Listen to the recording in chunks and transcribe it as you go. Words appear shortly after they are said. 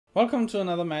Welcome to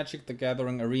another Magic the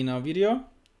Gathering Arena video.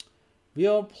 We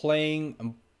are playing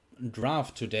a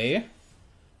draft today.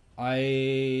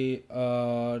 I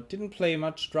didn't play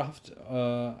much draft,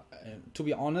 to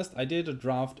be honest. I did a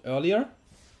draft earlier,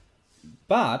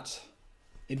 but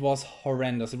it was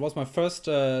horrendous. It was my first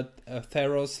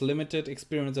Theros limited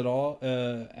experience at all,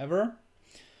 ever.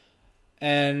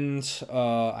 And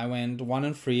I went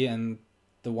 1-3, and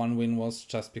the one win was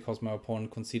just because my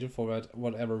opponent conceded for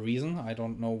whatever reason. I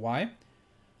don't know why.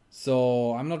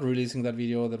 So I'm not releasing that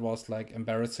video. That was like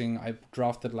embarrassing. I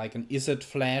drafted like an Is It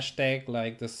Flash deck,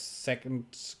 like the second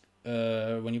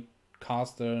when you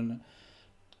cast a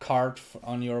card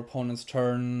on your opponent's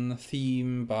turn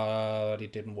theme, but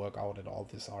it didn't work out at all,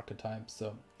 this archetype.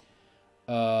 So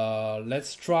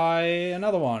let's try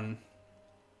another one.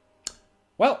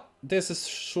 Well, this is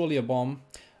surely a bomb.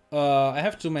 I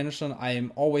have to mention I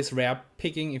am always rare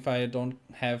picking if I don't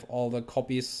have all the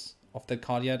copies of that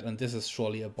card yet, and this is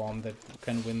surely a bomb that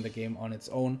can win the game on its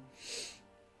own.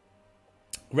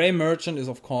 Grey Merchant is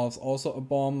of course also a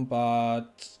bomb,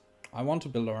 but I want to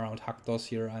build around Haktos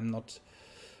here. I'm not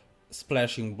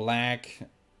splashing black,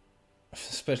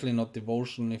 especially not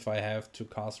Devotion if I have to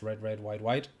cast red, red, white,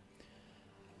 white.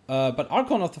 But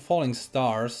Archon of the Falling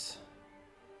Stars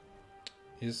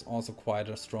is also quite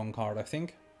a strong card, I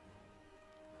think.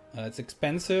 It's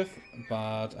expensive,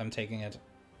 but I'm taking it.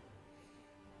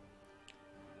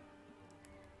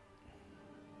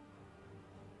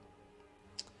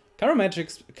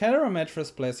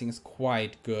 Karametra's Blessing is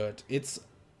quite good. It's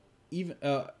even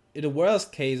in the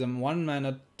worst case a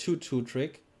 1-mana 2/2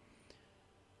 trick,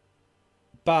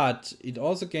 but it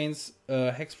also gains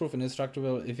hexproof and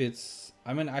indestructible if it's.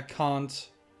 I mean, I can't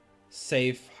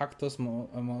save Haktos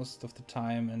most of the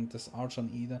time, and this Archon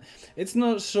either. It's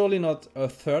surely not a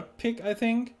third pick, I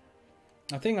think.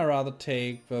 I think I'd rather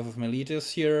take Birth of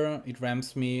Meletis here. It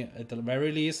ramps me at the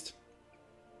very least.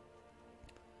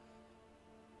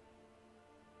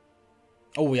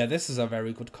 Oh yeah, this is a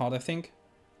very good card, I think.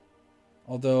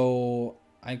 Although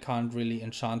I can't really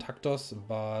enchant Haktos,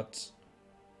 but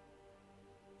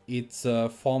it's a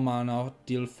 4 mana,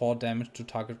 deal 4 damage to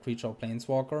target creature or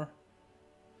planeswalker.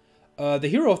 The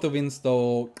Hero of the Winds,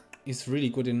 though, is really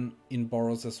good in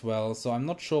Boros as well, so I'm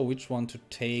not sure which one to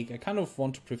take. I kind of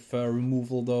want to prefer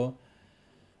removal, though.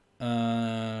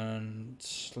 And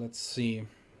let's see.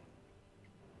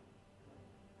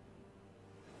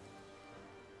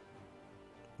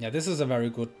 Yeah, this is a very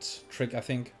good trick, I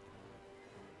think.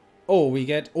 Oh, we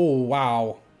get... Oh,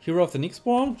 wow. Hero of the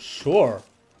Nyxborn? Sure.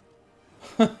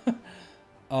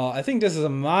 I think this is a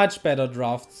much better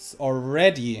draft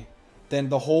already than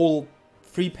the whole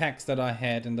 3 packs that I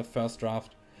had in the first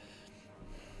draft.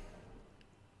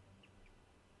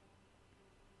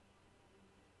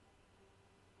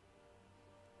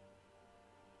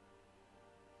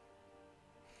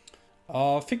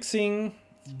 Fixing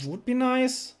would be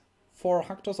nice for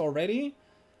Haktos already.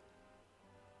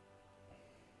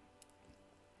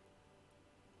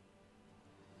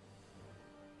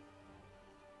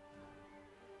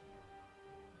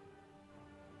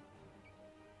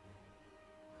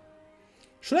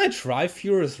 Should I try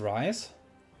Furious Rise?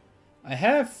 I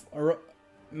have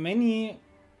many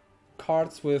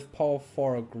cards with power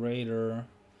 4 or greater,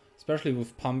 especially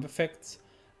with pump effects.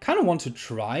 Kind of want to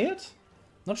try it.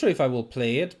 Not sure if I will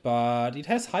play it, but it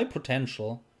has high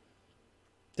potential.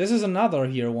 This is another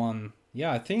here one.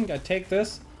 Yeah, I think I take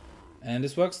this, and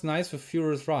this works nice with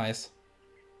Furious Rise.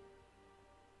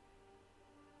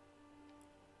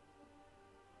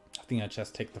 I think I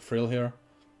just take the Frill here.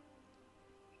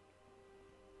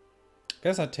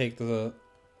 Guess I take the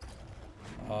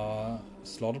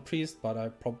Slaughter Priest, but I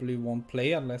probably won't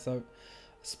play unless I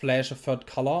splash a third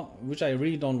color, which I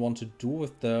really don't want to do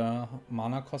with the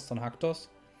mana cost on Haktos.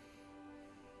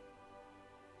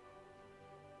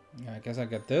 Yeah, I guess I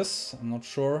get this. I'm not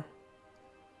sure.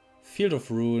 Field of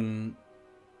Ruin.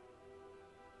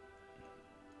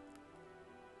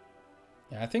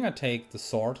 Yeah, I think I take the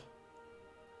sword.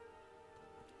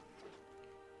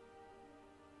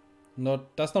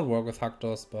 Does not work with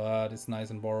Haktos, but it's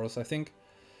nice in Boros, I think.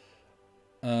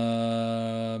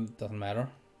 Doesn't matter.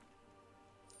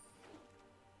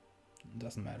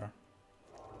 Doesn't matter.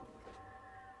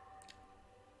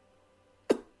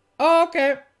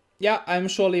 Okay. Yeah, I'm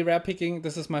surely rare picking.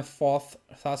 This is my 4th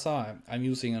Thassa. I'm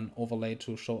using an overlay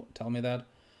to tell me that.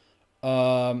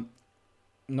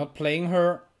 Not playing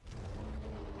her.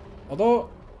 Although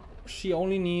she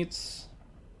only needs...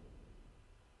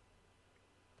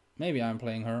 Maybe I'm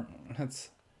playing her.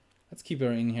 Let's keep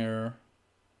her in here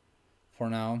for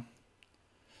now.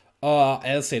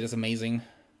 Elsate is amazing.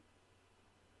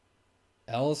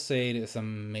 Alsaid is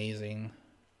amazing.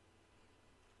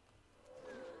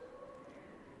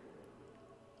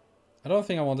 I don't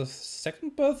think I want a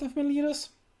second birth of Meletus.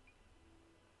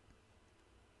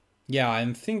 Yeah,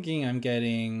 I'm thinking I'm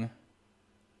getting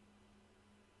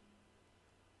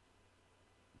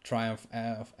Triumph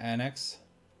of Annex.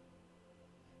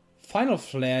 Final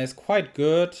Flare is quite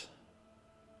good,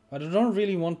 but I don't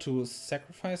really want to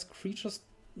sacrifice creatures,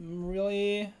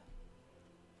 really.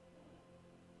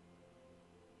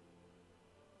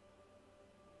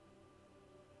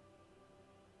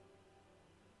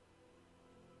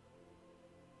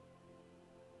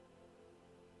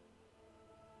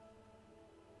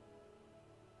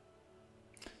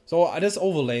 So this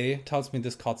overlay tells me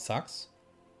this card sucks.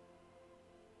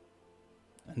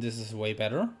 And this is way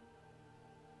better.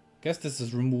 Guess this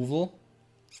is removal.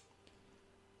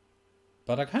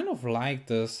 But I kind of like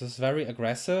this. It's very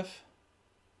aggressive.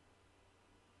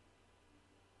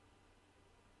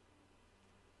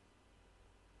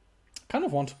 I kind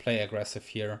of want to play aggressive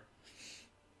here.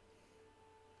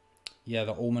 Yeah,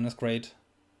 the Omen is great.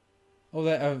 Oh,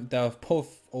 they have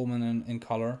both Omen in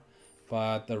color.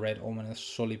 But the red Omen is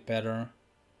surely better.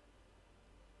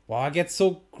 Wow, I get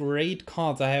so great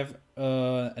cards. I have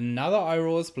another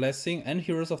Iroh's Blessing and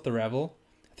Heroes of the Revel.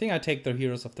 I think I take the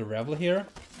Heroes of the Revel here.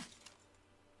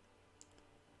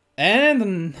 And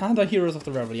another Heroes of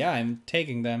the Revel. Yeah, I'm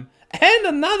taking them. And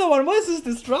another one. What is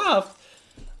this draft?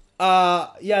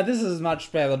 Yeah, this is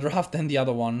much better draft than the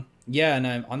other one. Yeah, and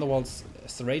I'm Underworld's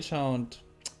Serratia,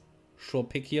 sure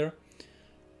pick here.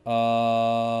 Yeah,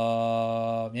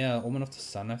 Omen of the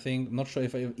Sun, I think. Not sure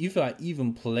if I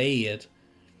even play it.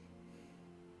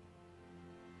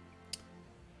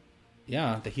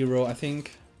 Yeah, the hero, I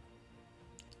think.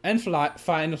 And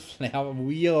Final Flare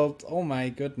wield. Oh my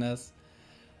goodness.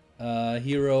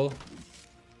 Hero.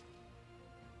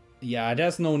 Yeah,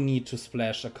 there's no need to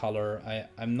splash a color.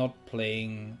 I'm not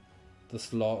playing the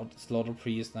Slaughter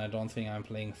Priest, and I don't think I'm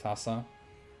playing Thassa.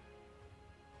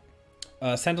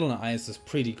 Sentinel Eyes is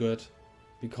pretty good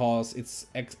because it's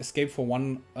escape for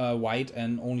 1 white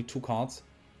and only 2 cards.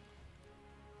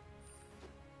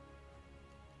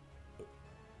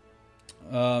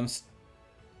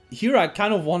 Here I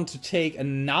kind of want to take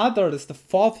another, this is the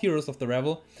 4th Heroes of the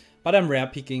Revel, but I'm rare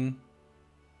picking.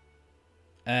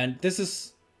 And this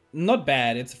is not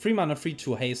bad, it's a 3 mana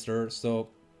 3/2 haster, so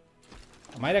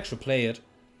I might actually play it.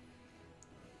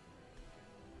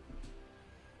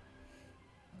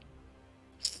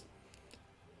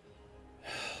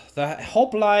 The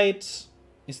Hoplite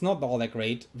is not all that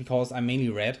great because I'm mainly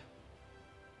red.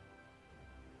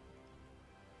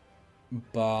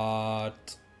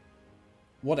 But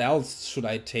what else should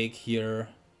I take here?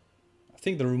 I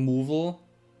think the removal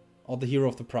or the Hero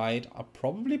of the Pride are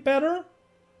probably better.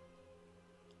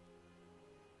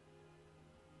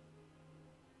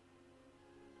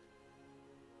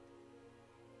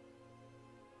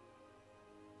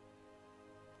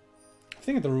 I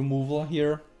think the removal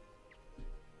here.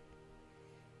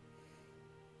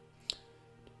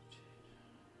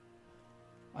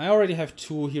 I already have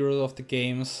 2 Heroes of the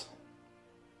Games.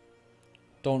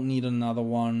 Don't need another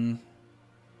one.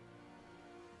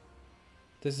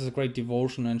 This is a great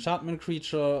devotion enchantment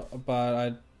creature, but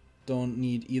I don't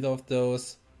need either of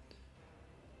those.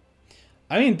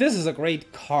 I mean, this is a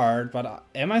great card, but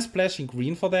am I splashing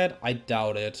green for that? I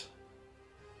doubt it.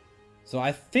 So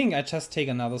I think I just take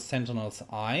another Sentinel's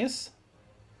Eyes.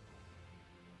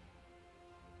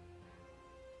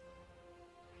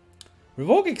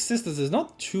 Revoke Existence is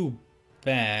not too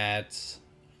bad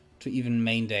to even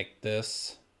main deck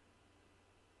this.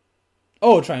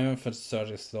 Oh, Triumphant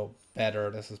Surge is so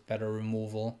better. This is better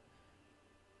removal.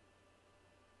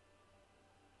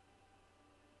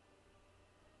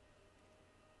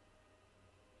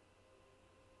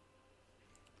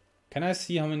 Can I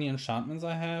see how many enchantments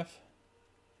I have?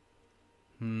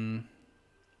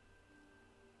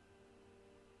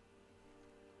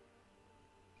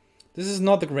 This is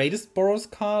not the greatest Boros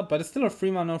card, but it's still a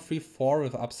 3 mana 3/4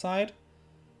 with upside.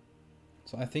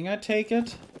 So I think I take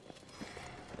it.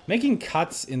 Making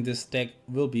cuts in this deck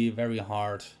will be very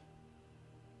hard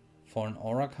for an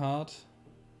aura card.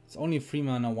 It's only 3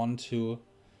 mana 1/2,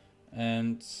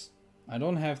 and I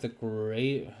don't have the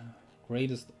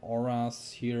greatest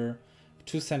auras here.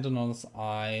 2 Sentinel's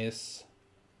Eyes.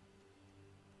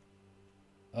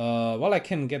 Well, I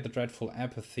can get the Dreadful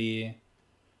Apathy.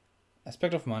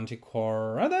 Aspect of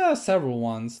Manticore. There are several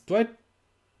ones. Do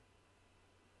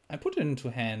I put it into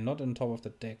hand, not on top of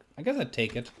the deck. I guess I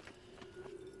take it.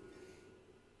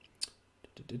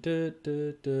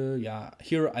 Yeah,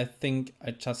 here I think I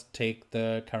just take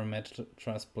the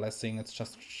Karametra's Blessing. It's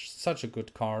just such a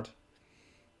good card.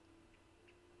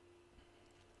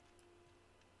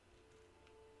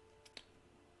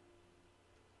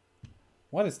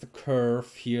 What is the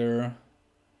curve here?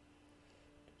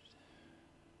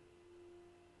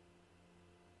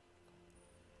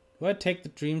 Do I take the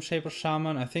Dream Shaper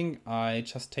Shaman? I think I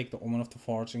just take the Omen of the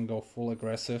Forge and go full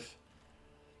aggressive.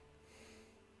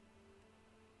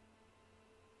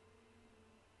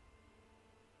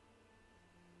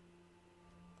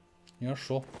 Yeah,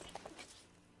 sure.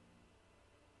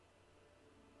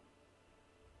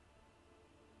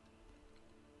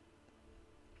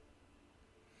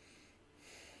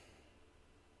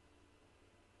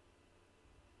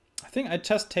 I think I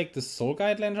just take the Soul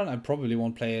Guide Lantern. I probably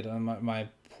won't play it. My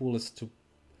pool is too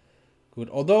good.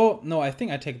 Although, no, I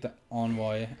think I take the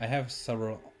Envoy. I have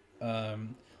several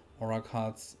Aura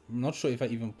cards. I'm not sure if I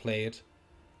even play it.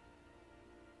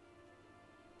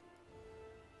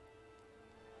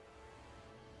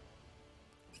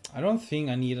 I don't think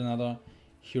I need another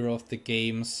Hero of the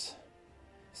Games.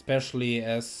 Especially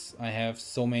as I have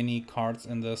so many cards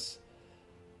in this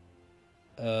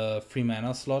free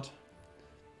mana slot.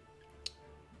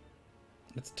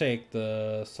 Let's take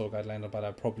the Soul Guide Lander, but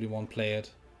I probably won't play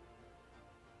it.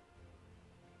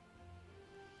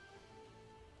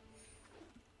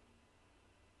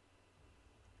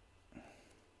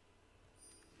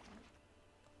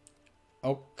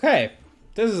 Okay,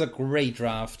 this is a great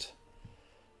draft.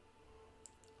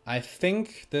 I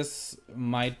think this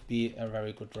might be a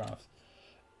very good draft.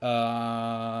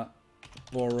 Boros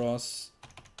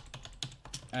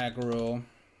Aggro.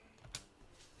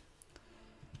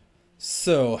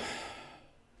 So,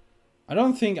 I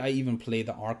don't think I even play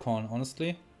the Archon,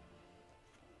 honestly.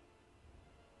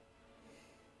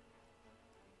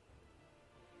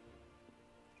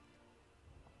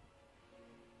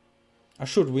 I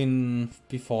should win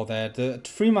before that. The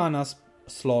 3 mana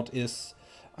slot is...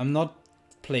 I'm not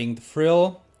playing the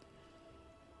Frill.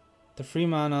 The 3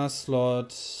 mana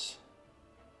slot...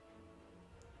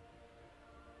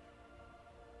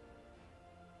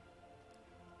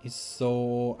 is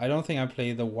so... I don't think I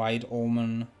play the White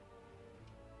Omen.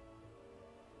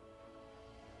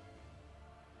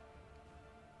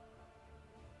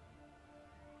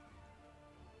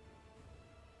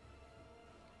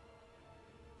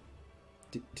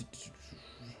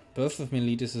 Birth of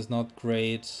Meletis is not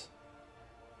great.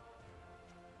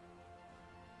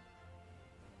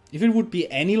 If it would be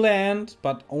any land,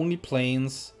 but only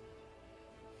plains,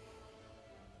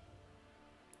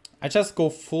 I just go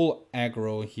full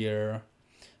aggro here.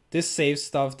 This saves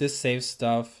stuff, this saves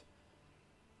stuff.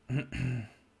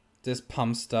 This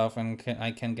pumps stuff and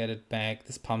I can get it back.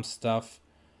 This pumps stuff.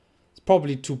 It's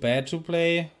probably too bad to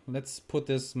play. Let's put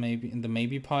this maybe in the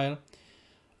maybe pile.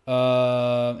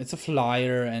 It's a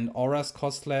flyer and auras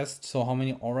cost less. So how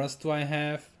many auras do I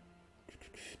have?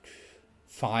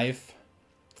 5.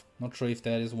 Not sure if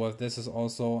that is worth. This is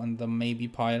also in the maybe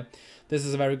pile. This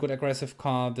is a very good aggressive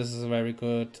card. This is very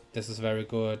good. This is very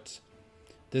good.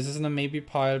 This is in the maybe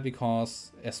pile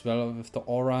because as well with the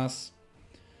auras.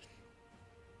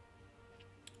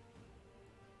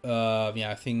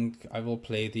 Yeah, I think I will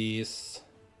play these.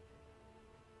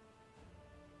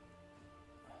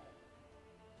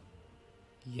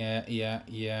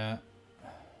 Yeah.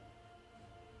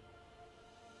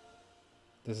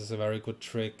 This is a very good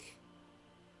trick.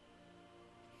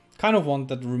 Kind of want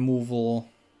that removal.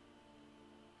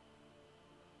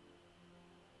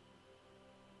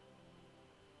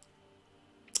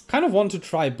 Kind of want to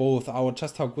try both out,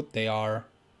 just how good they are.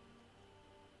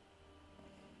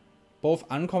 Both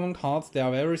uncommon cards, they are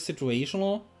very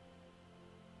situational.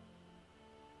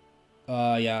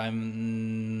 Yeah,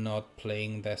 I'm not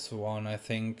playing this one, I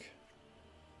think.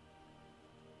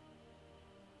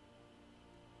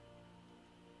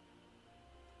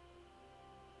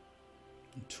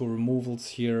 Two removals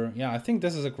here. Yeah, I think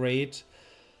this is a great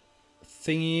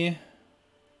thingy.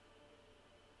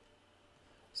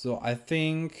 So I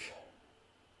think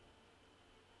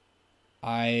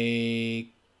I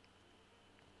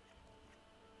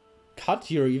cut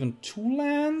here even 2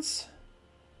 lands.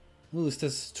 Ooh, is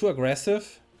this too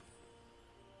aggressive?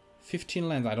 15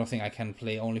 lands. I don't think I can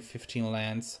play only 15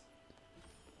 lands.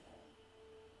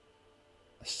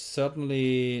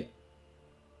 Certainly.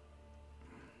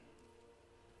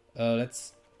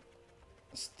 Let's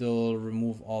still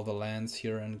remove all the lands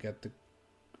here and get the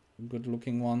good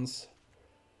looking ones.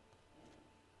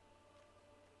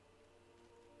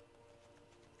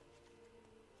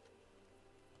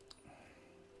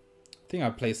 I think I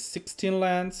play 16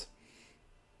 lands.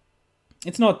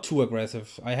 It's not too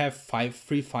aggressive. I have 3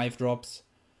 5-drops.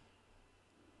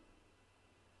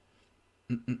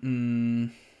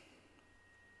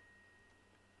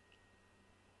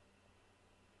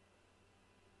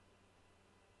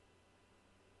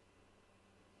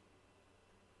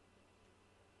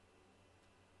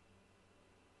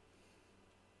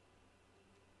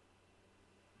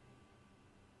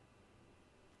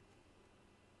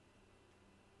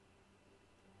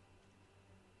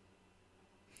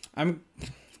 I'm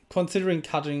considering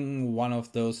cutting one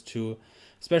of those two,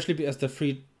 especially as the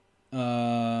free,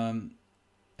 I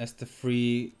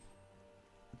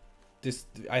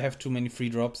have too many free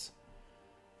drops.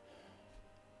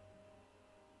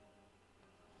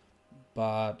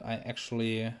 But I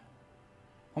actually,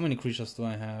 how many creatures do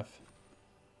I have?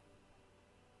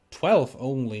 12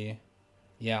 only.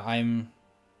 Yeah, I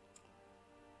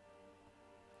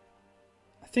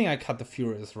think I cut the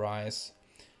Furious Rise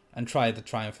and try the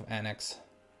Triumph of Annex.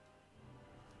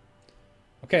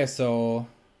 Okay, so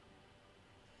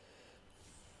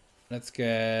let's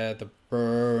get the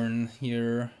burn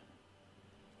here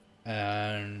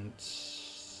and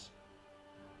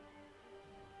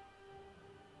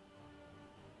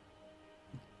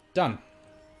done.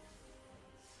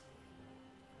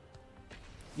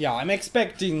 Yeah, I'm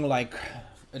expecting like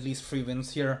at least 3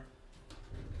 wins here.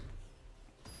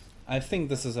 I think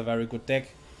this is a very good deck.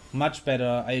 Much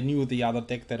better. I knew the other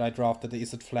deck that I drafted, the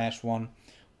Is It Flash one,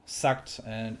 sucked,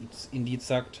 and it's indeed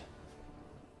sucked.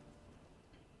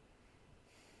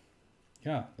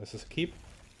 Yeah, this is a keep.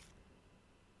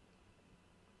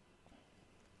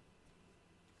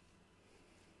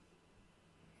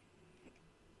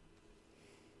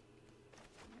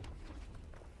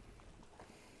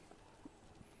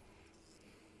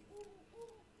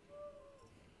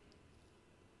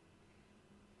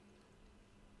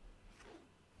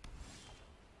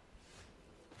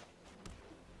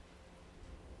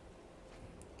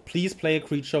 Please play a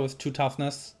creature with 2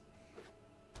 toughness.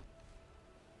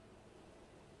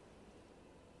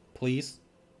 Please.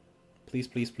 Please,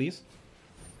 please, please.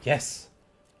 Yes!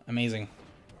 Amazing.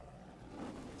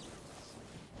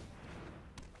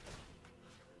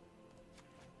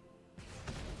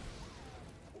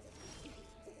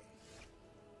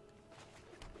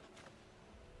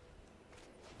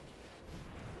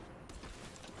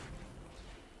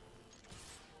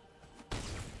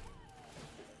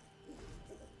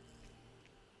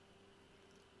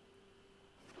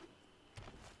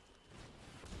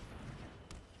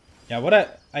 Yeah,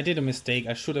 what I did a mistake.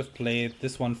 I should have played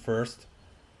this one first.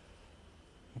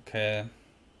 Okay.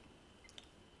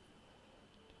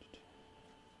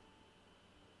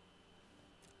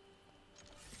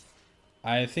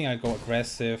 I think I go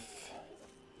aggressive.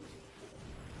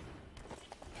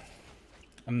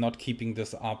 I'm not keeping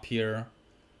this up here.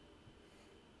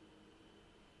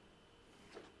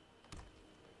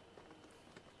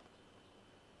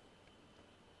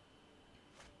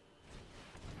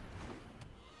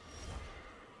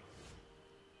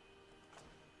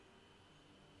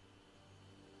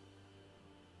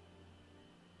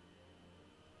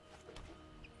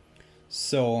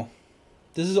 So,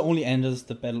 this is only enters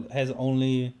the battle, has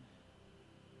only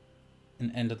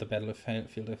an enter the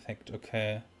battlefield effect,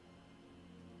 okay.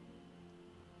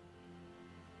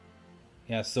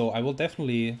 Yeah, so I will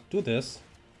definitely do this,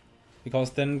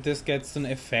 because then this gets an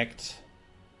effect,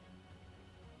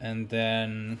 and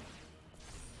then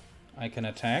I can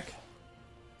attack.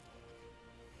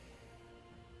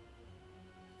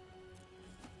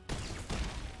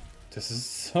 This is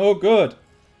so good.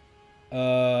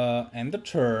 End the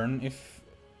turn. If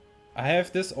I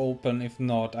have this open, if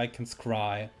not, I can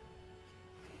scry.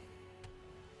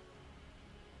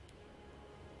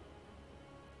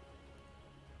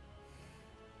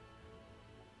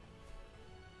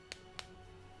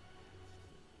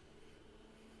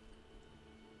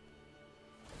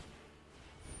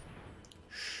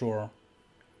 Sure.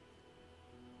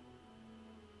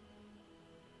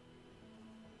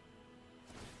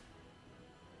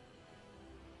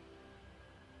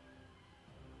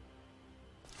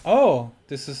 Oh,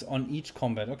 this is on each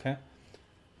combat, okay.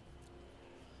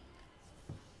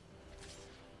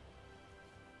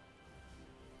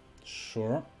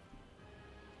 Sure.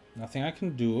 Nothing I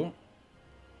can do.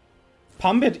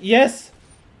 Pump it, yes!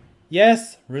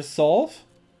 Yes! Resolve?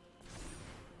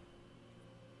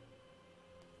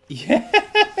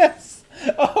 Yes!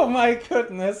 Oh my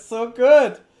goodness, so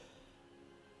good!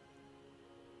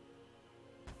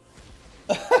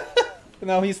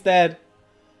 Now he's dead.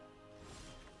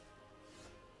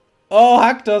 Oh,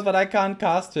 Haktos, but I can't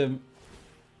cast him.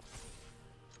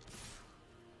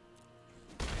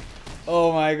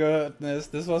 Oh my goodness,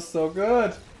 this was so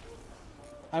good.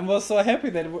 I was so happy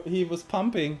that he was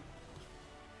pumping.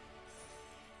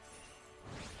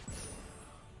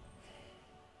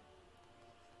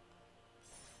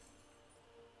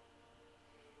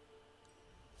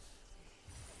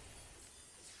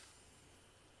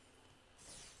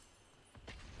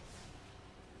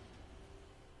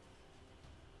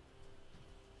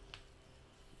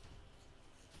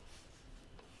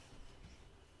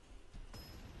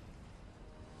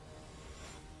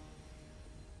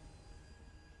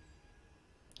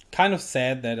 kind of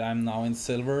sad that I'm now in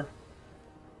silver,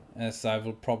 as I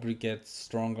will probably get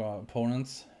stronger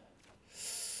opponents.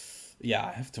 Yeah,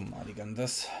 I have to mulligan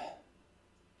this.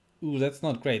 Ooh, that's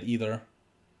not great either.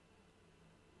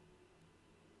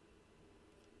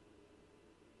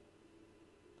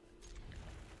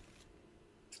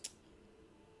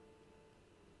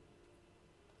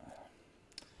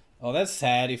 Oh, that's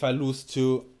sad if I lose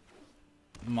 2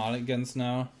 mulligans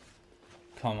now.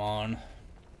 Come on.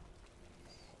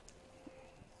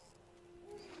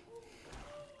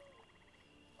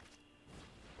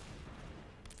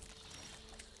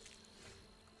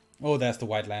 Oh, there's the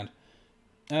white land.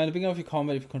 At the beginning of your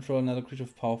combat, if you control another creature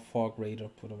of power 4 greater,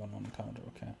 put a 1 on the counter.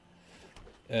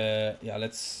 Okay. Yeah,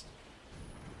 let's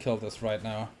kill this right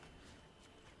now.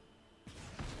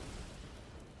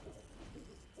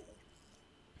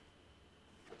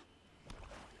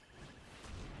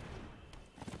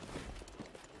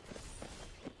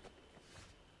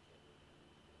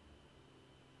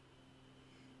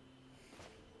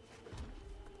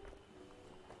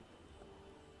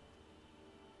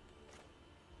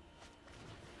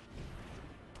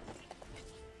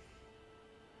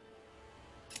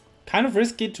 Kind of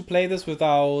risky to play this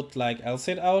without like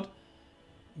Elcid out,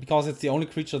 because it's the only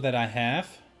creature that I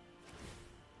have.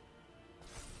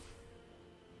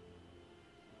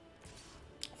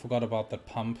 Forgot about that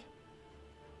pump.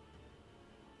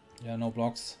 Yeah, no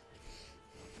blocks.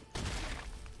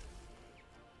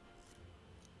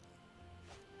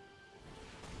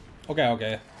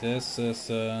 Okay. This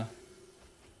is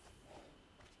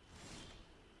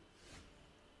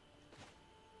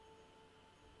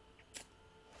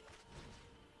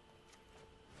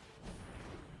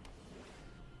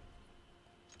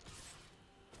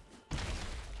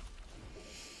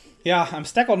yeah, I'm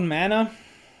stuck on mana.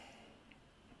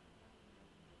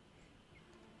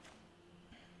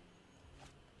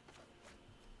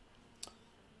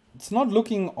 It's not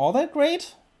looking all that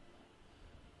great.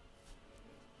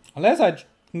 Unless I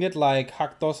can get like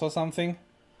Haktos or something.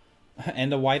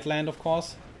 And a white land, of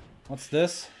course. What's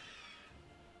this?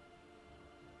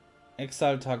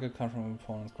 Exile target card from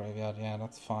opponent's graveyard. Yeah,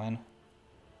 that's fine.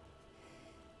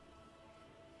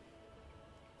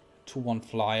 2/1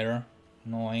 flyer.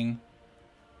 Annoying.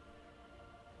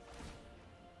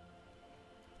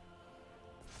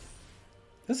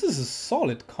 This is a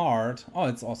solid card. Oh,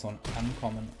 it's also an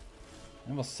uncommon.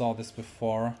 Never saw this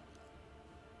before.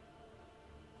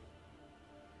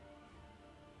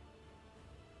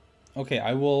 Okay,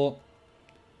 I will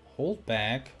hold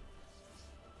back.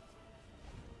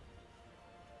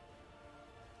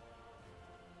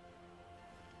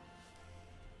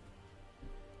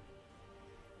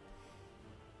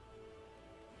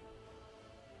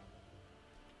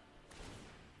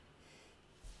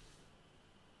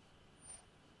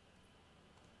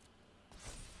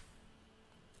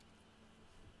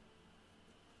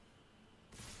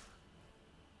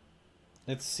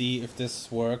 Let's see if this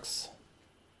works.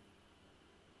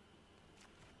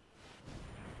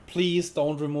 Please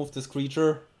don't remove this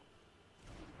creature.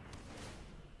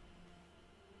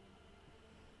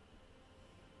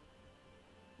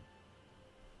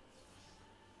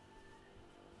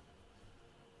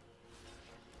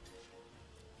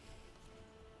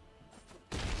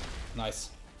 Nice.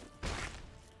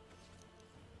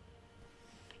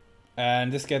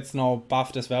 And this gets now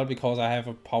buffed as well because I have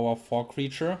a power 4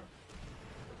 creature.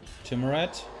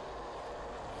 Timuret.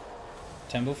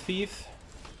 Temple Thief.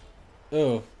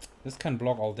 Oh, this can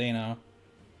block all day now.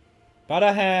 But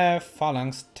I have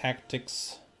Phalanx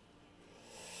Tactics.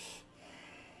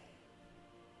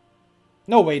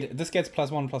 No, wait, this gets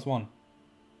 +1/+1.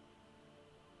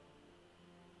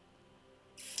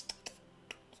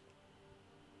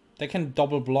 They can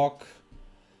double block.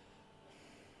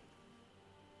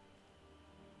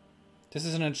 This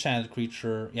is an enchanted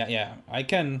creature. Yeah, I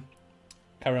can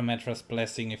Parametra's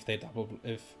Blessing if they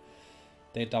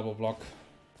double block.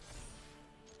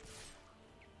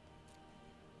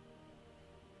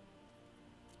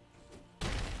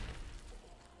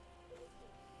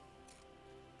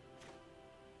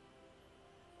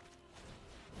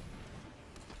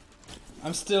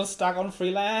 I'm still stuck on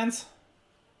freelance.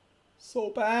 So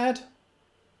bad.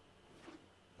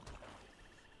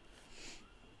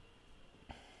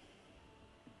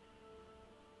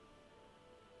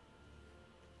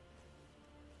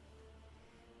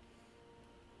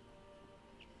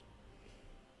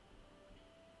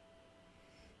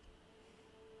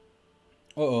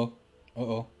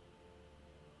 Uh-oh.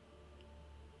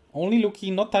 Only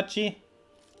Luki, not touchy.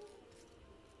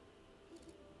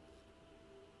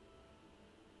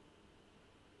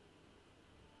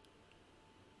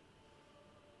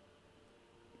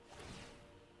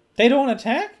 They don't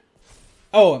attack?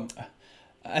 Oh,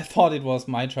 I thought it was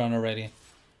my turn already.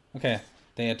 Okay,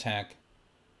 they attack.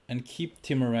 And keep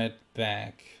Timoret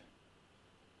back.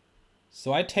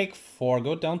 So I take 4,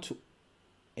 go down to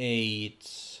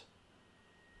 8.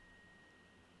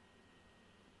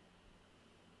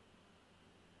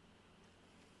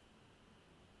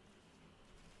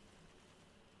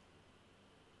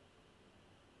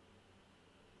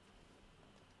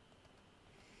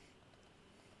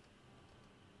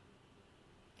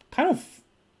 Kind of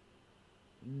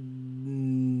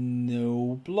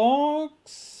no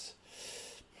blocks.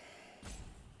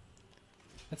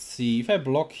 Let's see if I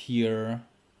block here.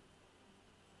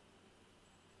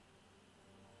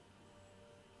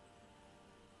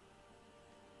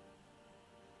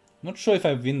 Not sure if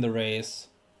I win the race.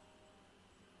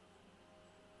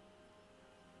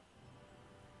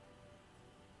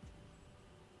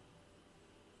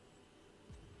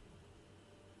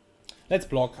 Let's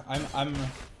block.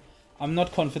 I'm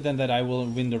not confident that I will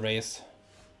win the race.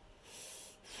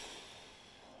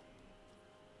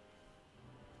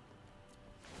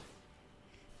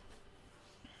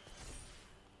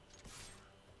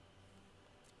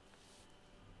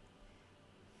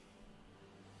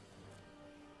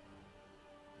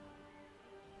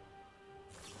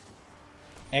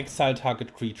 Exile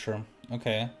target creature.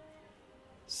 Okay.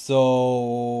 So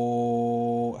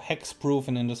hexproof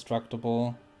and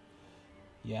indestructible.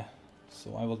 Yeah.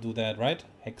 So I will do that, right?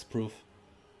 Hexproof.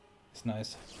 It's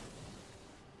nice.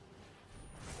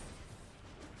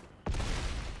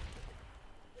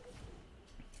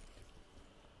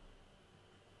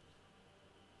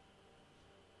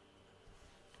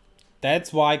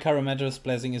 That's why Karametra's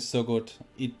Blessing is so good.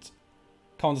 It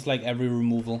counts like every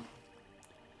removal.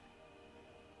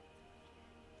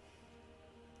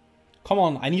 Come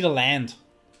on, I need a land.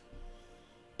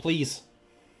 Please.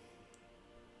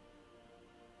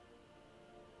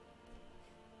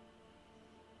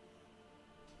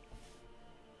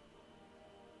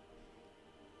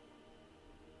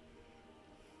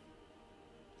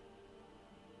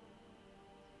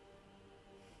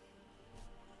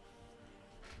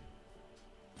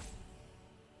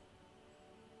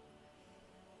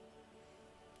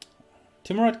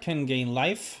 Timoret can gain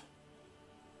life.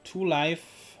 2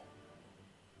 life.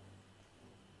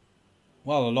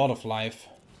 Well, a lot of life.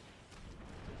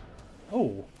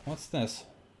 Oh, what's this?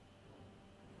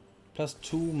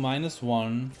 +2,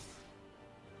 -1.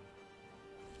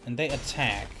 And they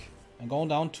attack. I'm going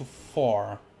down to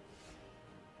 4.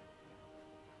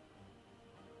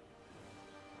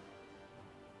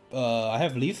 I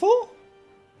have lethal?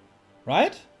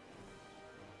 Right?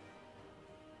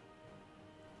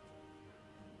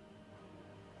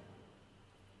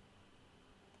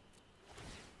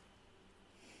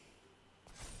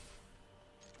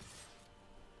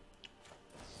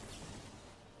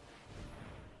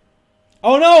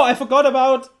 Oh no, I forgot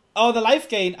about the life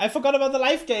gain. I forgot about the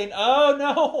life gain. Oh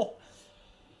no.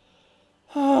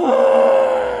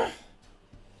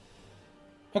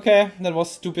 Okay, that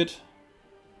was stupid.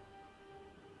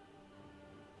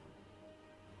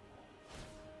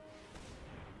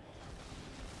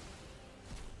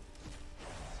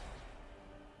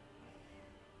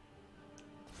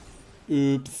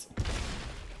 Oops.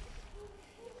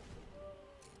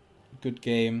 Good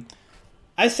game.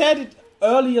 I said it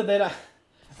earlier that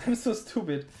I'm so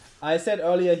stupid. I said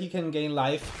earlier he can gain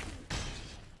life.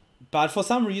 But for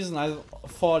some reason I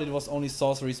thought it was only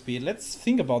sorcery speed. Let's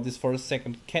think about this for a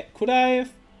second. Could I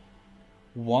have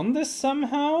won this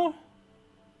somehow?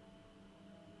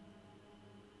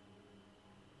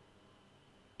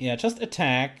 Yeah, just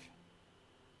attack.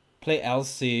 Play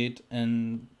Alcid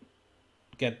and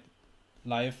get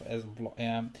life as block.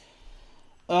 Yeah.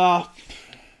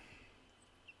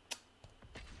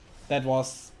 That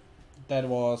was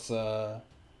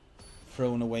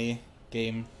thrown away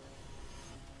game.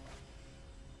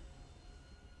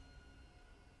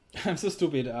 I'm so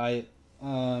stupid. I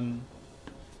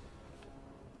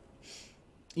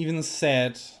even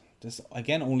said this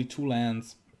again. Only 2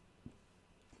 lands.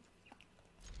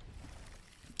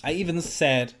 I even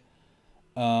said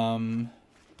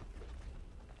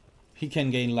he can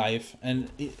gain life, and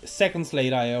seconds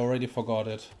later I already forgot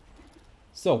it.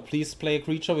 So please play a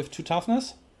creature with 2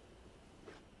 toughness.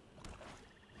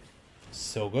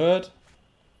 So good.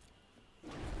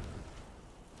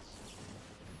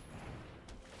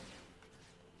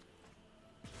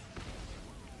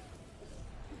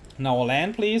 Now a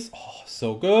land, please. Oh,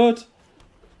 so good.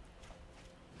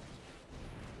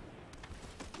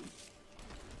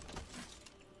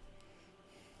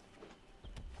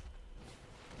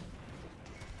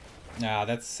 Ah,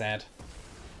 that's sad.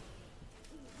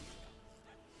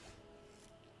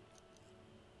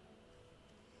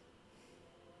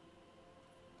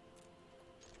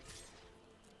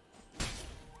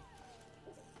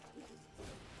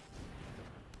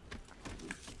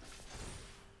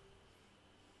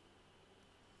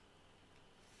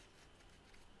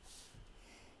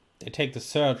 They take the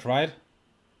surge, right?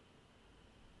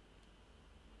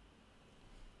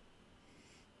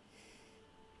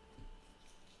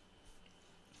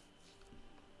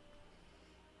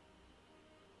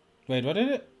 Wait, what did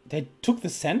it? They took the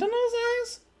Sentinel's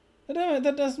eyes?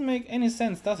 That doesn't make any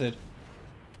sense, does it?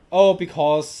 Oh,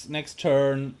 because next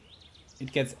turn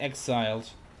it gets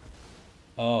exiled.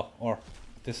 Oh, or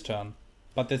this turn.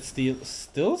 But that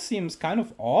still seems kind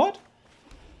of odd.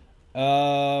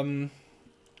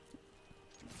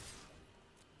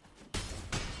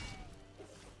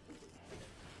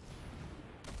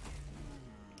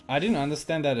 I didn't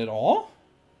understand that at all.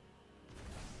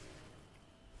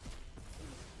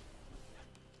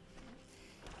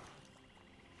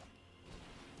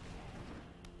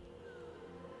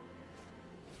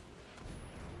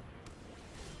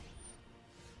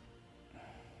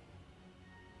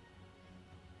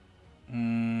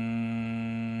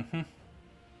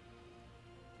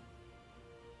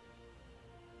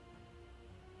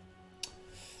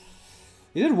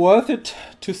 Is it worth it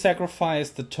to sacrifice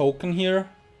the token here?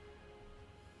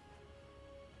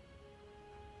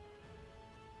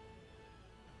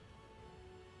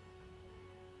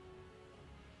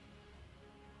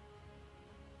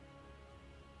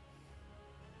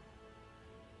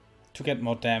 To get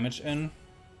more damage in?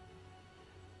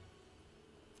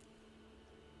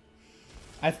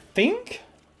 I think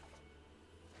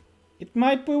it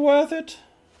might be worth it.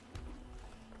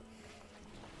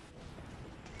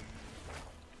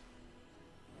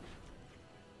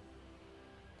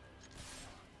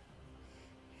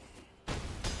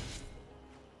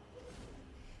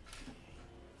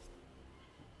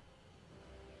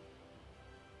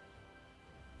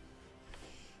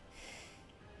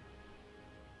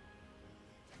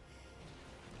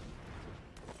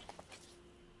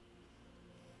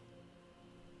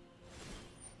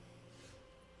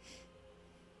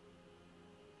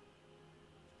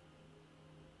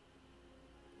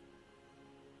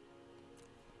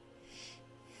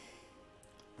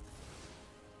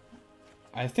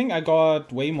 I think I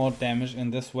got way more damage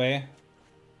in this way.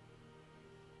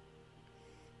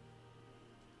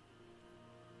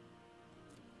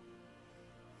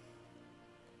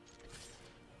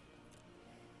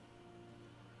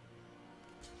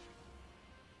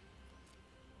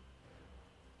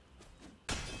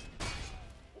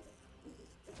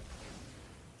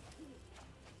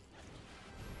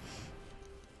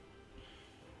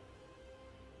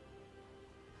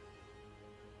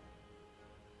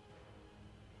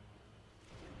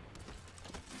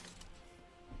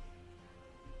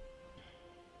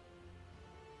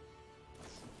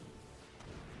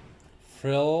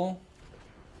 Frill,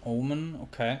 Omen,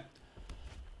 okay.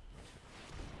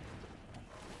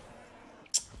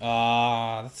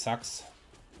 Ah, that sucks.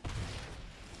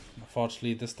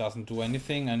 Unfortunately, this doesn't do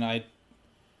anything, and I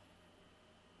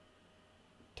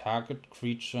target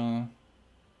creature.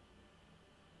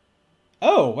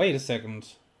 Oh, wait a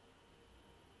second.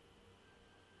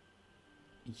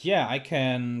 Yeah, I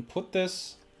can put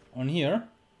this on here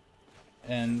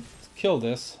and kill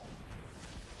this.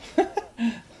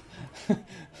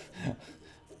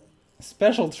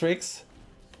 Special tricks.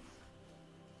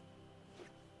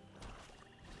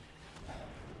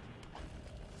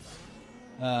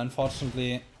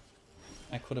 Unfortunately,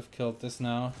 I could have killed this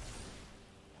now.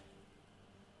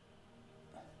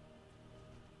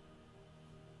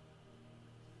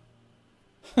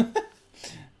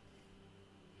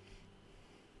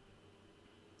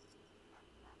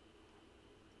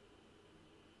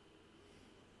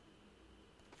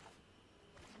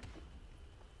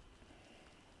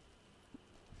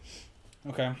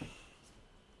 Okay.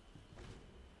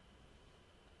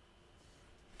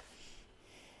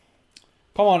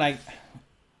 Come on,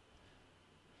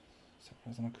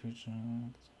 Sacrifice another creature.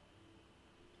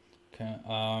 Okay,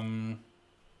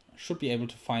 should be able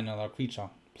to find another creature,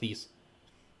 please.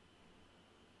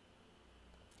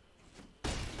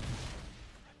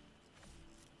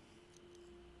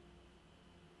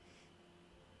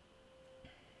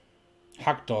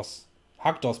 Haktos.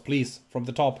 Haktos, please, from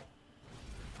the top.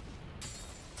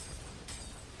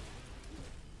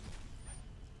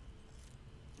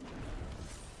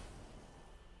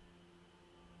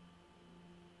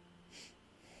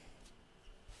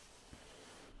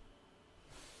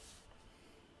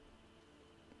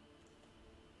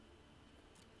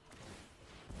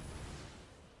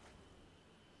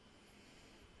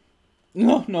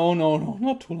 No, no, no, no,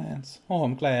 not 2 lands. Oh,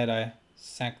 I'm glad I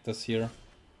sacked this here.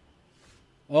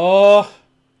 Oh!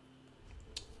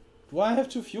 Do I have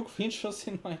too few creatures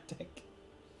in my deck?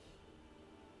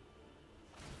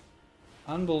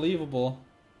 Unbelievable.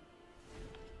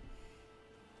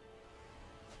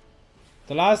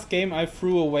 The last game I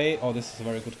threw away... Oh, this is a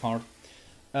very good card.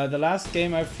 The last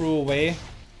game I threw away.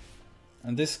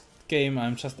 And this game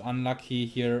I'm just unlucky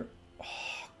here.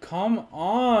 Oh, come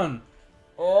on!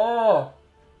 Oh!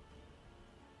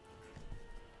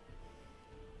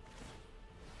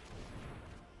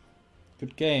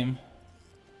 Good game.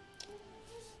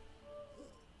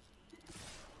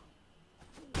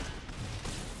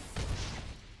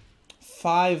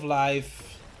 Five life.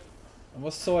 I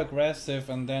was so aggressive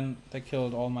and then they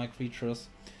killed all my creatures.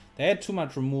 They had too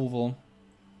much removal.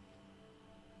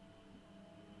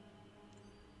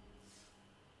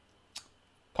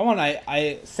 Come on,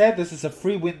 I said this is a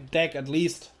free win deck at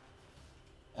least.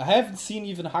 I haven't seen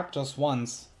even Haktos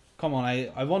once. Come on,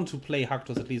 I want to play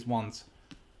Haktos at least once.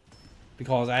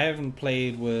 Because I haven't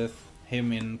played with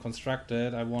him in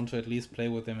Constructed, I want to at least play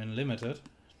with him in Limited.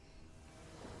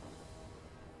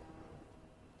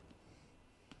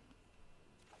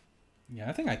 Yeah,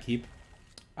 I think I keep.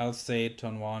 I'll say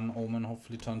turn 1, Omen,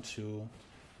 hopefully turn 2.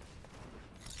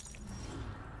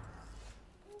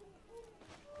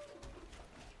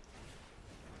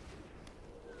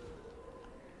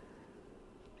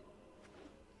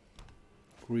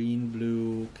 Green,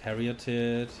 blue,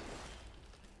 Caryatid.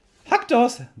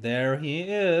 Haktos! There he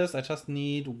is. I just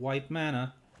need white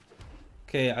mana.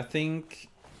 Okay, I think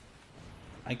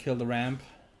I kill the ramp.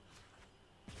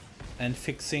 And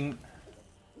fixing.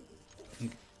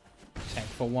 Tank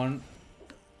for 1.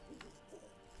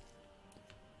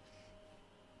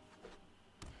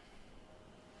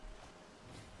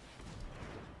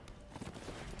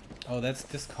 Oh, that's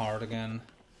this card again.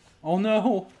 Oh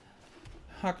no!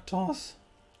 Haktos.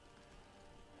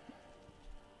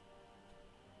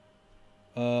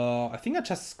 I think I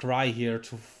just scry here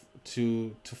to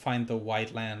find the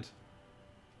white land.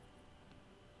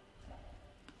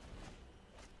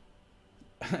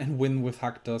 And win with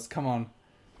Haktos. Come on.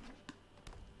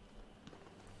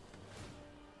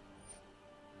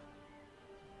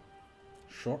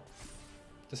 Sure.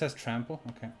 This has trample?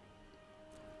 Okay.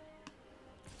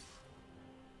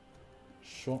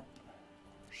 Sure.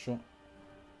 Sure.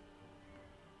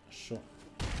 Sure.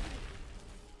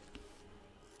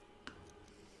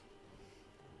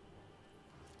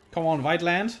 Come on, white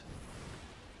land.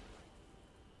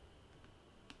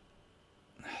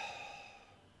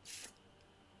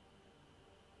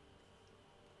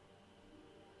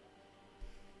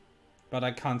 But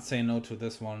I can't say no to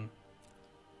this one.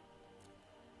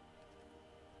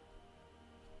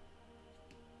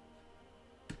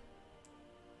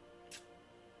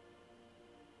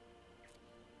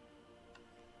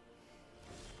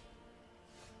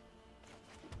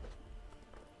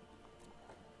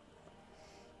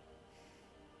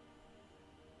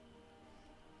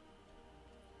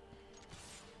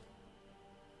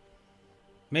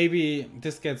 Maybe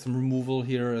this gets some removal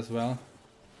here as well.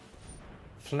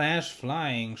 Flash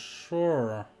flying,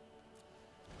 sure.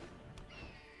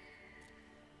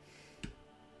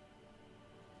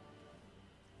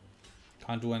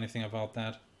 Can't do anything about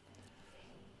that.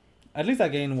 At least I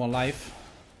gain 1 life.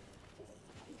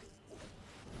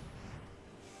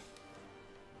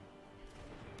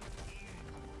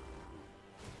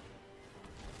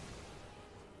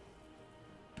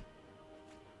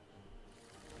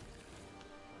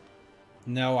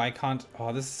 No, I can't.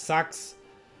 Oh, this sucks.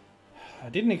 I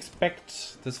didn't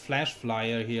expect this flash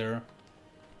flyer here.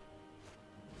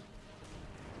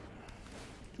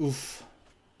 Oof.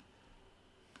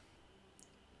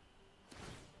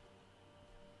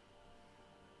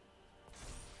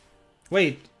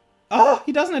 Wait. Oh,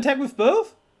 he doesn't attack with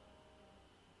both?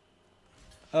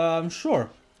 Sure.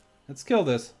 Let's kill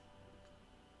this.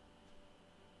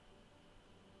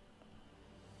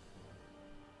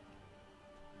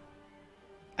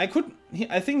 I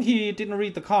think he didn't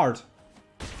read the card.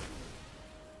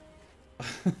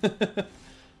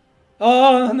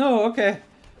 Oh, no, okay.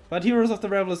 But Heroes of the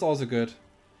Revel is also good.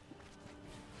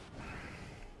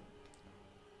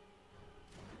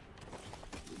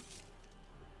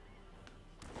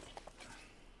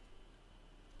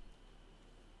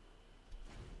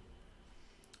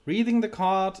 Reading the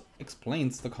card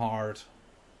explains the card.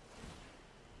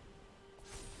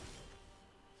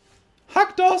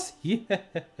 Haktos!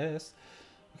 Yes!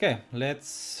 Okay,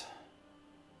 let's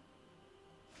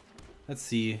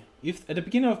see. If at the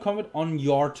beginning of combat on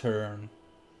your turn.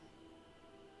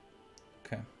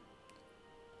 Okay.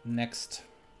 Next.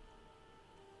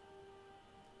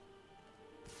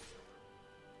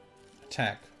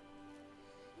 Attack.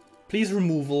 Please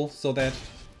removal so that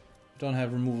you don't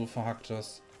have removal for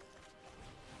Haktos.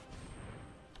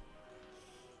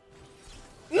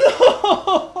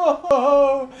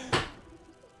 No!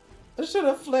 I should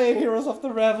have played Heroes of the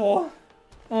Revel.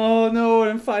 Oh no,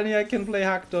 and finally I can play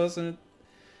Haktos and it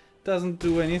doesn't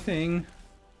do anything.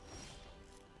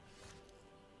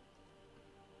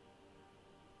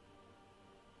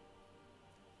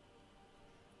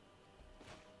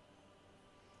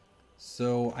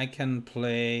 So I can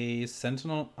play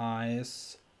Sentinel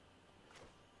Eyes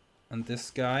and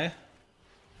this guy.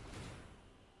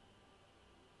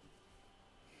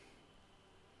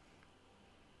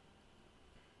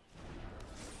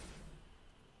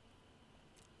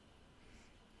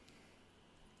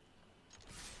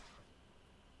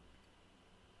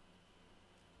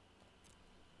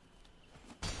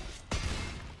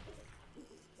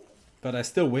 But I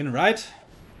still win, right?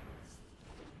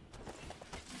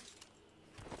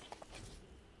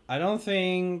 I don't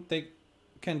think they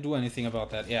can do anything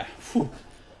about that. Yeah.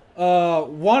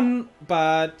 Won,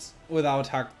 but without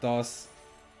Haktos.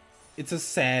 It's a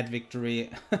sad victory.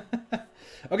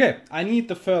 Okay, I need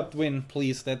the third win,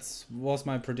 please. That was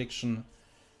my prediction.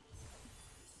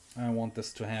 I want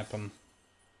this to happen.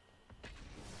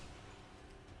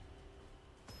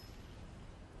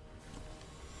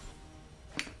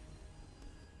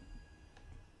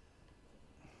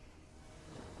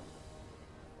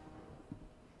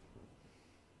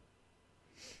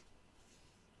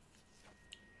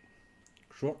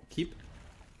 Sure, keep.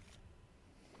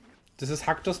 This is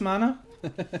Haktos mana.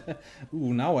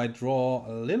 Ooh, now I draw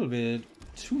a little bit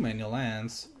too many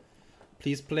lands.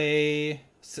 Please play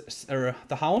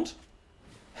the Hound.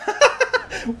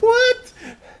 What?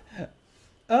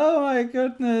 Oh my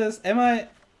goodness. Am I...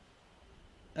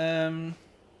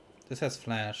 This has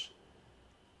flash.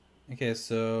 Okay,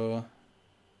 so...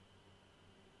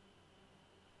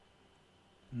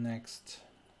 Next.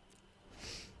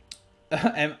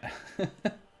 I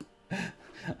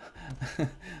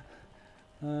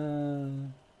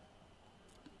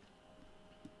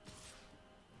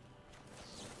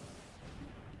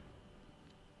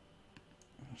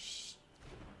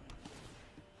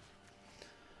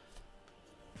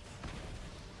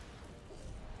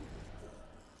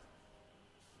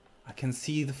can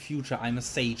see the future. I'm a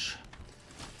sage.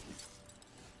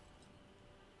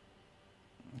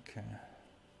 Okay.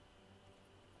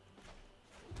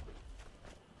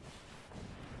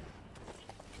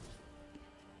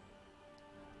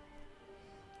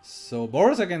 So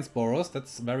Boros against Boros,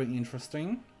 that's very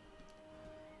interesting.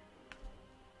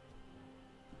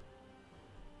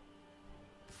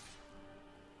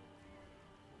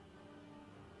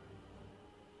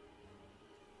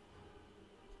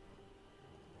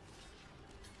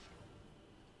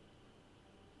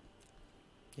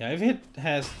 Yeah, if it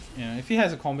has, you know, if he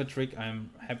has a combat trick,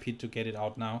 I'm happy to get it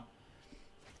out now.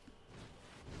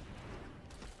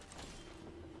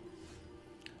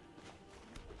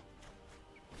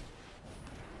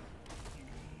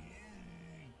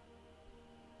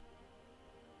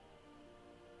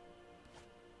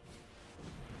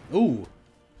 Ooh.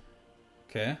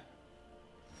 Okay. I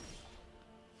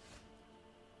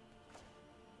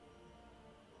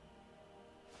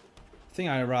think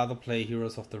I'd rather play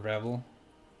Heroes of the Revel.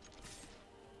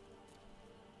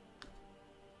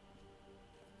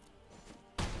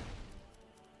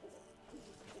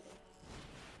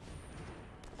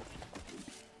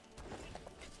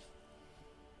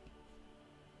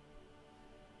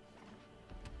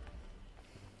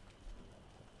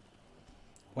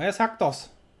 Where's Haktos?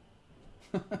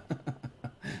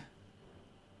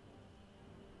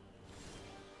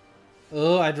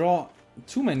 Oh, I draw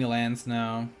too many lands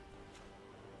now.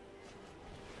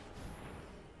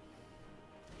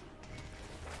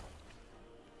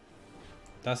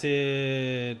 Does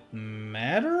it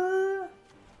matter?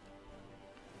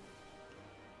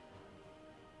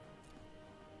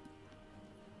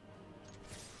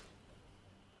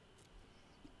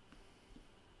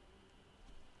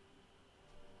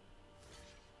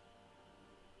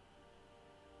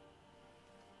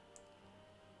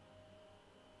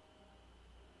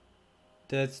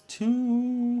 That's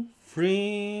 2,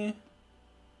 3.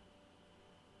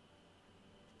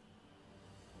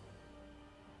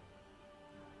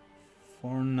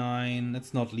 For 9.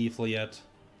 That's not lethal yet.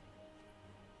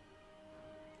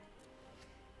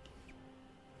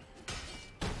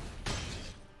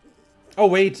 Oh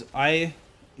wait,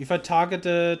 if I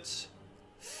targeted,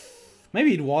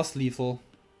 maybe it was lethal.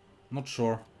 Not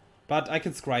sure, but I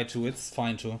can scry too. It's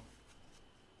fine too.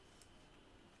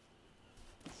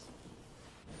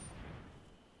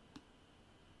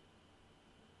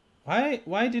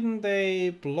 Why didn't they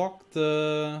block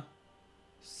the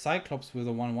Cyclops with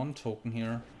a 1/1 token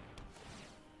here?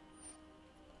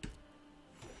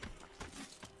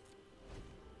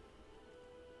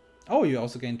 Oh, you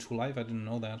also gained 2 life. I didn't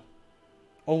know that.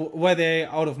 Oh, were they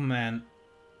out of man?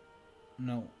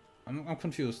 No. I'm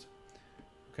confused.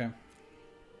 Okay.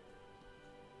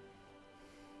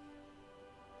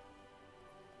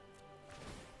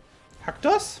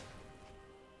 Haktos?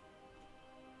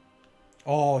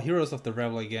 Oh, Heroes of the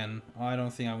Revel again. I don't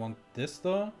think I want this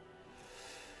though.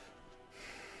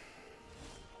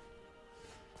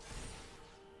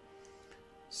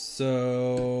 So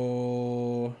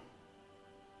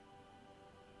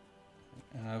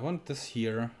I want this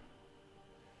here.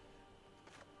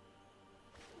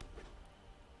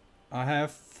 I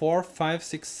have 4, 5,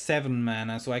 6, 7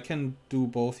 mana, so I can do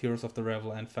both Heroes of the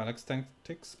Revel and Phalanx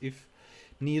Tactics if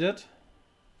needed.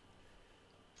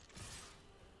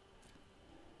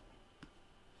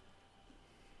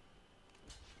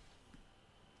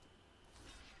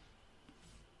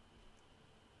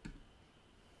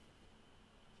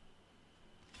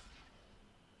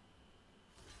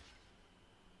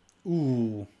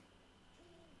 Ooh.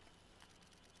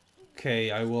 Okay,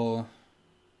 I will...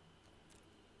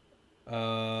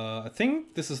 I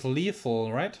think this is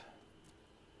lethal, right?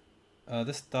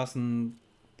 This doesn't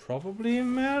probably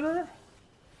matter.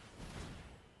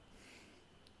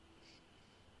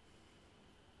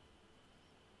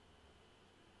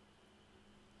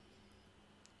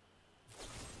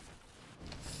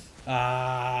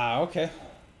 Ah, okay.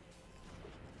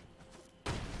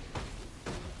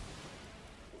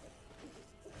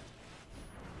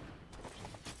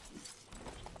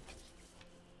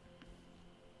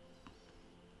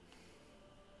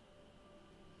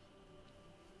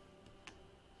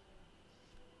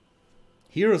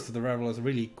 Heroes of the Revel is a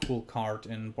really cool card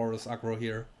in Boros Aggro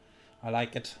here. I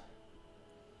like it.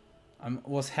 I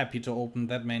was happy to open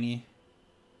that many.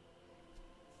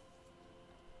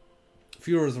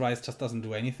 Furious Rise just doesn't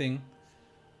do anything.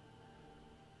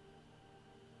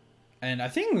 And I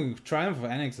think Triumph of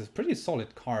Annex is a pretty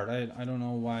solid card. I don't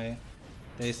know why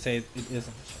they say it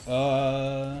isn't.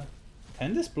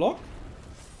 Can this block?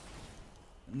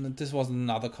 This was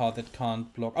another card that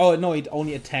can't block. Oh no, it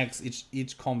only attacks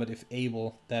each combat if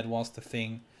able. That was the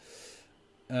thing.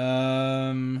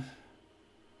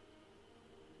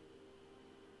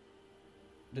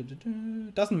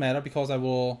 Doesn't matter because I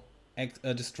will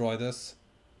destroy this.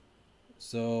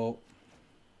 So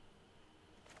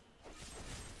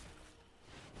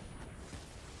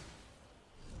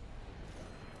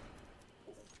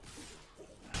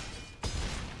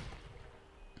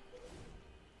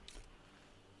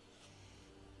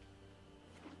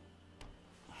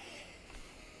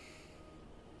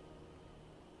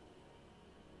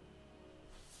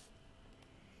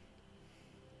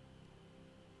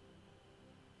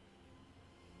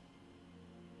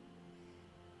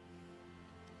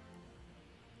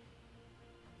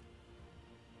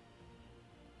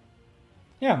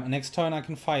yeah, next turn I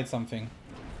can fight something.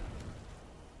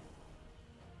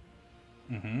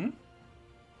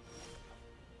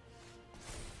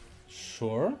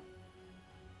 Sure.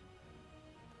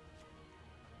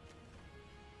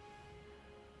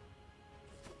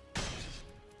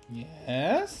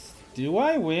 Yes. Do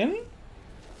I win?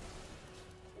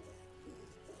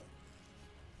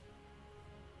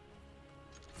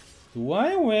 Do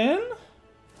I win?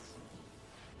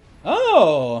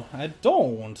 Oh, I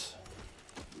don't.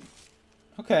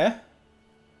 Okay.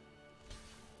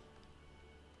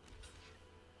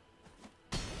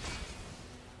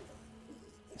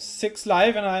 Six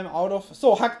life and I'm out of...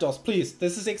 So, Haktos, please.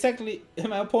 This is exactly...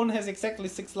 My opponent has exactly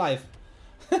 6 life.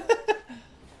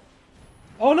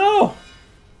 Oh no!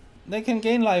 They can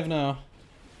gain life now.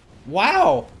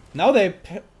 Wow! Now they're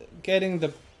getting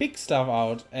the big stuff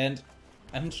out. And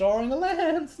I'm drawing the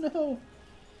lands. No.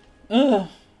 Ugh.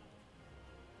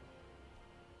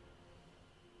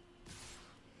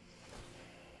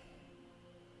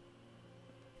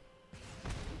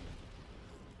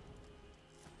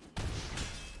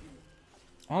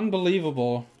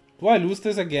 Unbelievable. Do I lose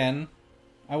this again?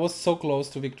 I was so close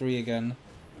to victory again.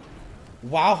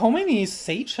 Wow, how many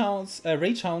Sage Hounds,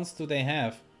 Rage Hounds do they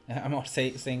have? I'm not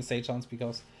saying Sage Hounds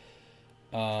because...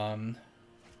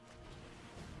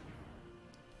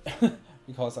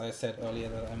 because I said earlier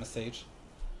that I'm a Sage.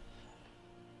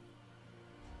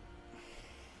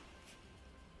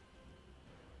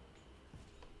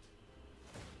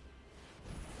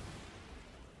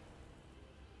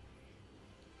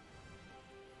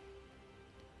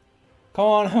 Come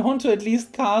on, I want to at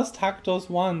least cast Haktos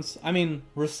once. I mean,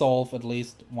 resolve at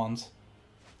least once.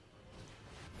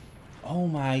 Oh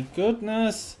my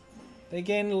goodness! They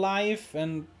gain life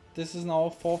and this is now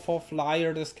a 4/4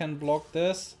 flyer. This can block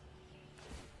this.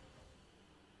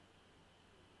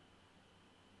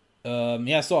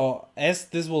 Yeah, so as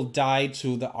this will die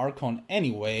to the Archon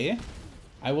anyway,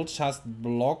 I will just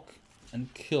block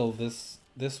and kill this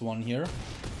one here.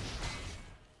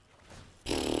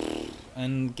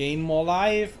 And gain more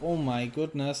life. Oh my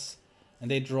goodness. And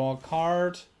they draw a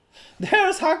card.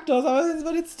 There's Haktos,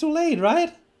 but it's too late,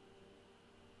 right?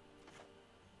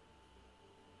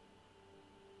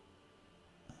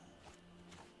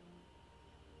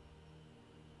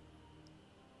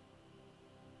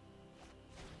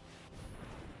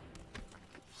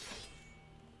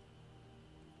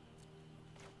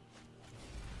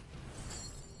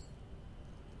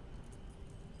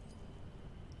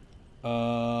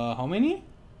 How many?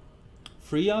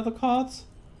 3 other cards?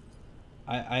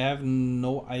 I have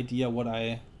no idea what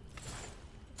I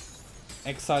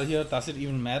exile here. Does it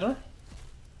even matter?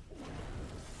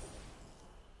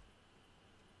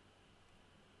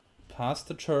 Pass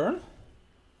the turn.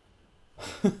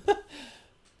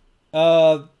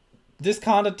 This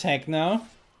can't attack now.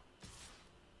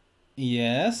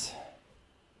 Yes.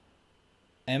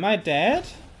 Am I dead?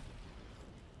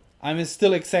 I'm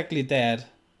still exactly dead.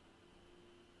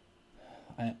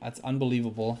 That's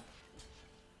unbelievable.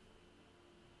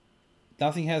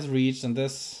 Nothing has reached and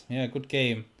this, yeah, good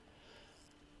game.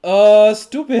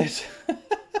 Stupid.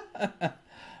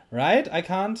 Right? I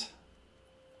can't.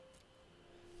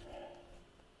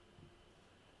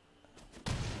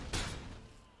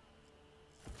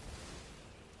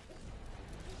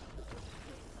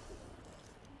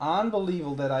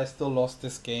 Unbelievable that I still lost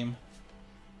this game.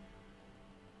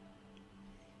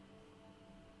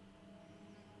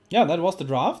 Yeah, that was the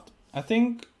draft. I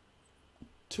think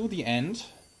to the end.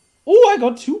 Oh, I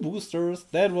got 2 boosters.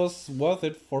 That was worth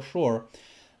it for sure.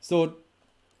 So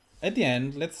at the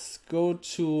end, let's go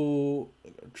to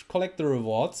collect the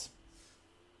rewards.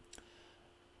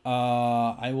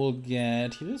 I will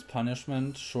get Helios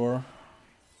Punishment, sure.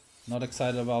 Not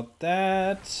excited about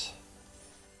that.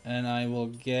 And I will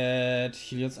get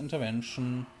Helios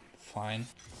Intervention, fine.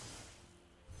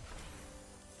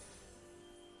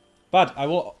 But I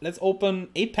will, let's open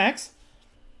 8 packs.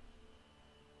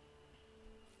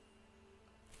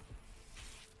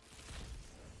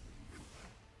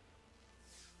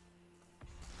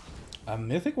 A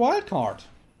mythic wildcard.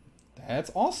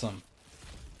 That's awesome.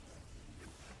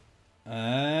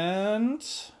 And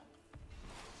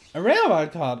a rare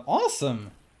wildcard.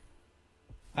 Awesome.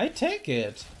 I take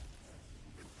it.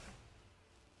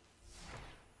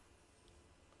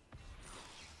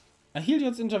 A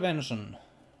Helios Intervention.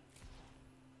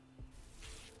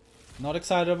 Not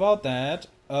excited about that.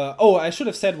 Oh, I should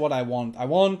have said what I want. I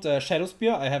want Shadow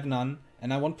Spear. I have none.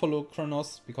 And I want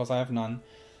Polukranos because I have none.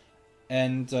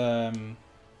 And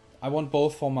I want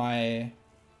both for my...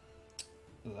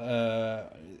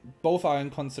 both are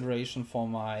in consideration for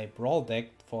my Brawl deck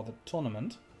for the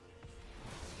tournament.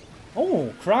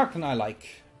 Oh, Kraken I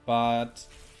like. But...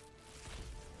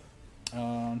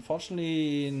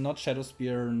 unfortunately, not Shadow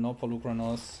Spear, no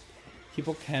Polukranos.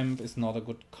 Hippocamp is not a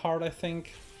good card, I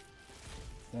think.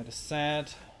 That is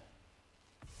sad.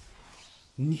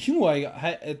 New,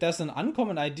 there's an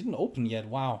uncommon I didn't open yet,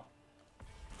 wow.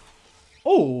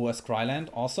 Oh, a Scryland,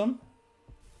 awesome.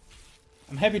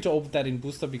 I'm happy to open that in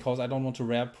booster because I don't want to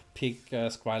rare pick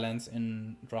Scrylands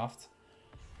in drafts.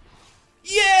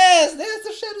 Yes, there's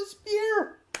the Shadow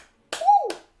Spear!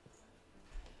 Woo!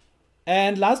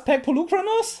 And last pack,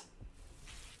 Polukranos.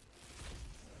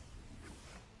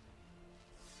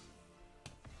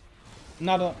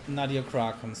 Nadia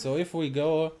Kraken. So if we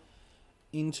go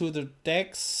into the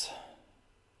decks,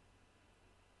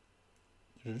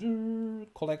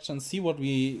 collection, see what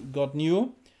we got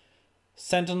new.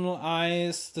 Sentinel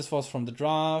Eyes, this was from the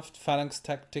draft. Phalanx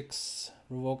Tactics,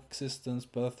 Revoke Existence,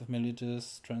 Birth of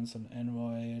Militus, Transcend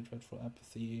Envoy, Dreadful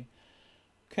Apathy.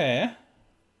 Okay.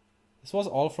 This was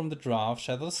all from the draft.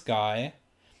 Shadow the Sky.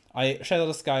 Shadow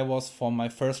the Sky was for my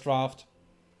first draft.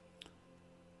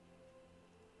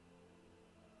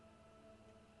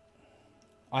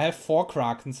 I have 4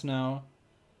 Krakens now.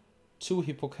 2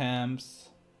 Hippocamps.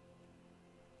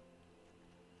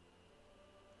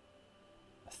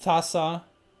 Thassa.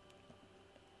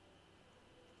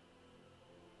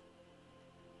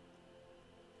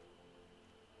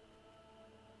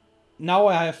 Now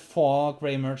I have 4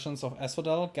 Grey Merchants of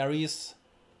Asphodel. Gary's.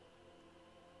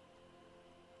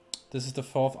 This is the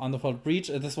 4th Underworld Breach.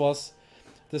 This was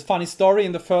this funny story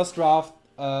in the first draft.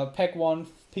 Pick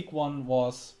one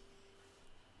was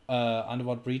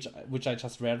Underworld Breach, which I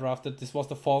just rare drafted. This was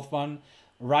the 4th one.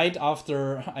 Right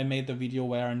after I made the video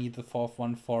where I need the 4th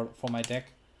one for my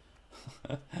deck.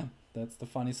 That's the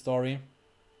funny story.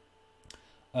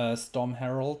 Storm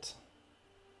Herald.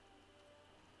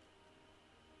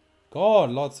 God,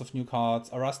 lots of new cards.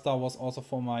 Arasta was also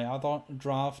for my other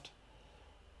draft.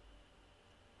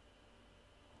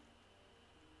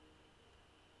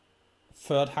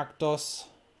 third Haktos.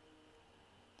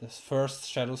 This first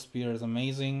Shadow Spear is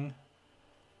amazing.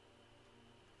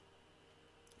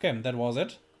 Okay, that was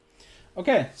it.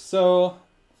 Okay, so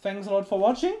thanks a lot for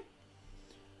watching.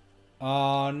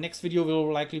 Next video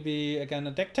will likely be again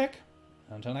a deck tech.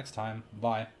 Until next time,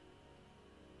 bye.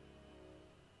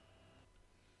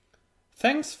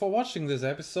 Thanks for watching this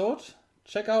episode.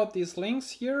 Check out these links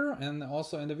here and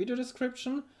also in the video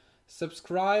description.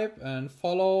 Subscribe and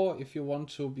follow if you want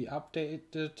to be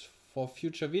updated for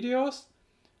future videos.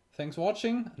 Thanks for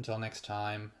watching. Until next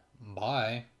time,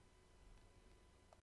 bye.